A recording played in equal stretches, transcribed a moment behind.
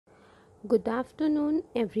Good afternoon,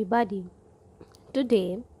 everybody.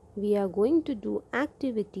 Today we are going to do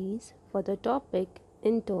activities for the topic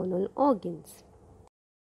internal organs.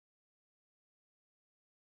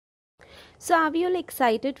 So, are we all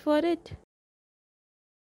excited for it?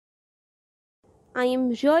 I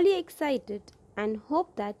am really excited and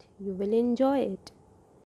hope that you will enjoy it.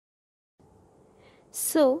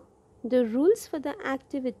 So, the rules for the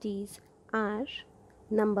activities are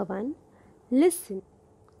number 1, listen.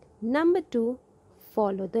 Number 2,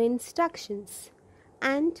 follow the instructions.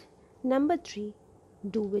 And number 3,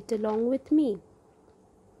 do it along with me.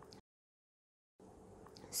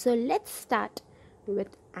 So let's start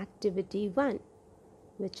with activity 1,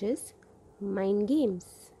 which is mind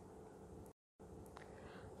games.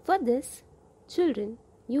 For this, children,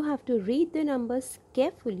 you have to read the numbers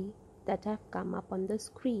carefully that have come up on the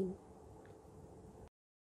screen.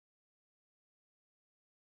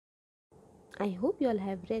 I hope you all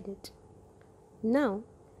have read it. Now,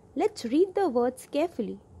 let's read the words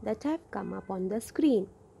carefully that have come up on the screen.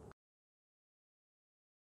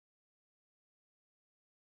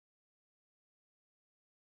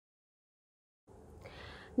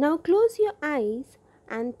 Now close your eyes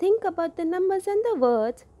and think about the numbers and the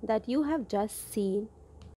words that you have just seen.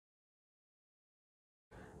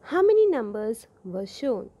 How many numbers were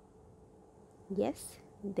shown? Yes,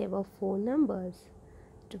 there were 4 numbers: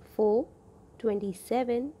 4,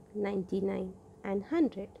 27, 99 and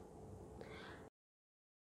 100.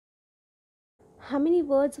 How many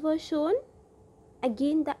words were shown?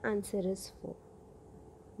 Again the answer is 4.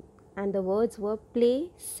 And the words were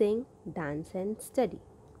play, sing, dance and study.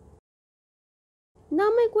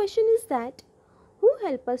 Now my question is that who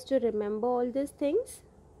help us to remember all these things?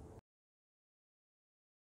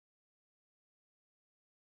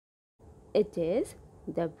 It is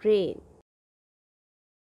the brain.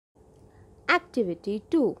 Activity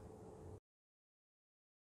 2.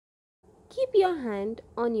 Keep your hand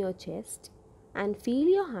on your chest and feel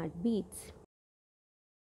your heartbeats.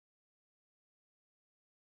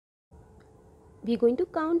 We are going to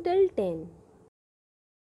count till 10.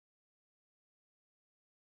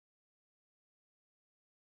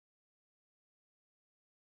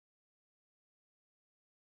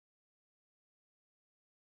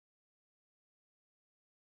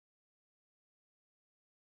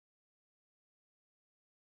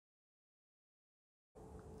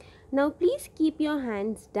 Now please keep your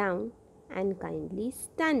hands down and kindly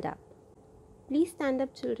stand up. Please stand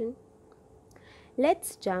up, children.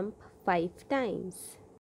 Let's jump 5 times.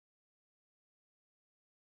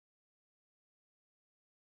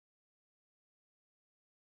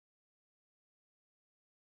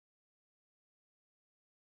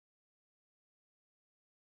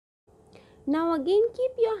 Now again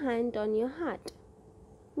keep your hand on your heart.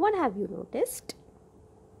 What have you noticed?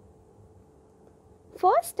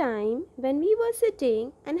 First time when we were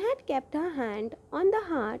sitting and had kept our hand on the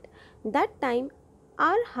heart, that time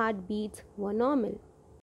our heartbeats were normal.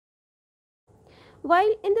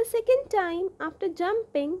 While in the second time after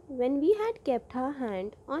jumping, when we had kept our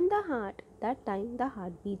hand on the heart, that time the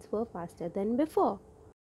heartbeats were faster than before.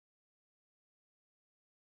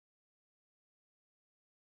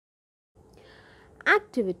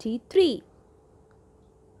 Activity 3.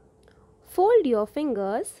 Fold your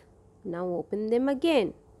fingers. Now open them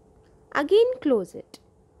again. Again close it.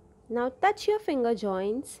 Now touch your finger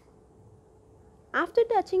joints. After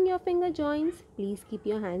touching your finger joints, please keep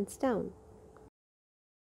your hands down.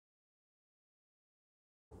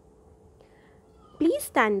 Please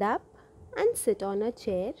stand up and sit on a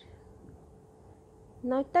chair.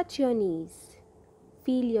 Now touch your knees.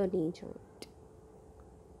 Feel your knee joint.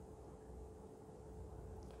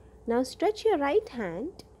 Now stretch your right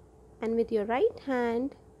hand and with your right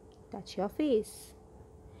hand touch your face.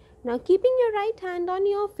 Now keeping your right hand on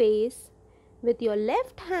your face, with your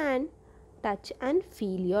left hand touch and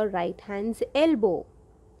feel your right hand's elbow.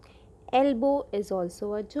 Elbow is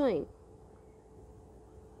also a joint.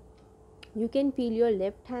 You can feel your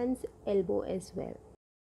left hand's elbow as well.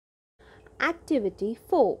 Activity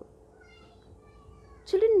 4.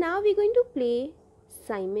 Children, now we're going to play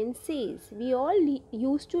Simon Says. We all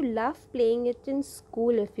used to love playing it in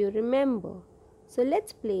school if you remember. So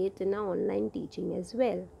let's play it in our online teaching as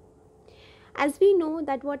well. As we know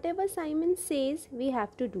that whatever Simon says, we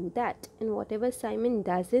have to do that. And whatever Simon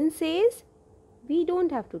doesn't says, we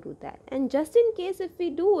don't have to do that. And just in case if we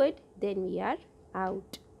do it, then we are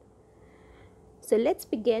out. So let's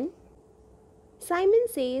begin. Simon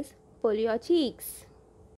says, pull your cheeks.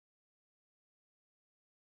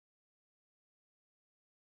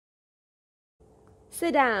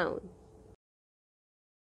 Sit down.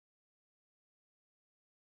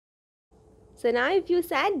 So now if you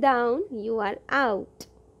sat down, you are out.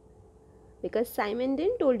 Because Simon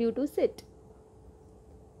didn't told you to sit.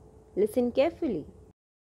 Listen carefully.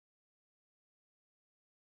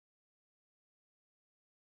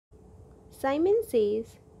 Simon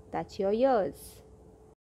says, touch your ears.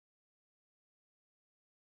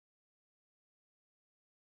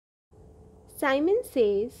 Simon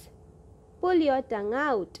says, pull your tongue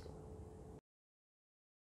out.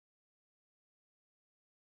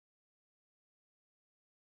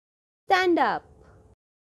 Stand up.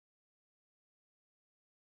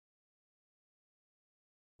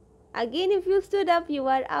 Again, if you stood up, you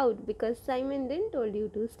are out because Simon didn't told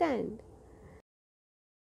you to stand.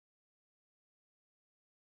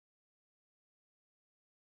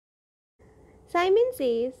 Simon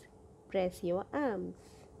says, press your arms.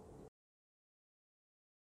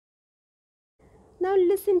 Now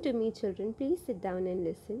listen to me, children. Please sit down and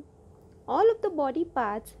listen. All of the body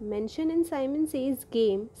parts mentioned in Simon Says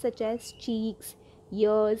game, such as cheeks,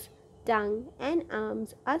 ears, tongue, and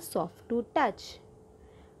arms, are soft to touch,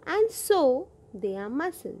 and so they are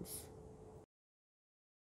muscles.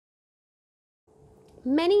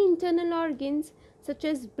 Many internal organs, such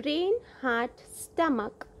as brain, heart,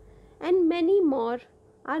 stomach, and many more,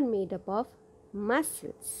 are made up of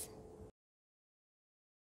muscles.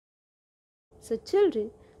 So,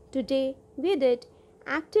 children, today we did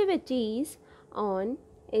activities on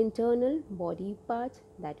internal body parts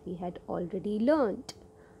that we had already learned.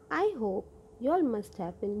 I hope you all must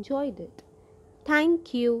have enjoyed it.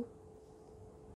 Thank you.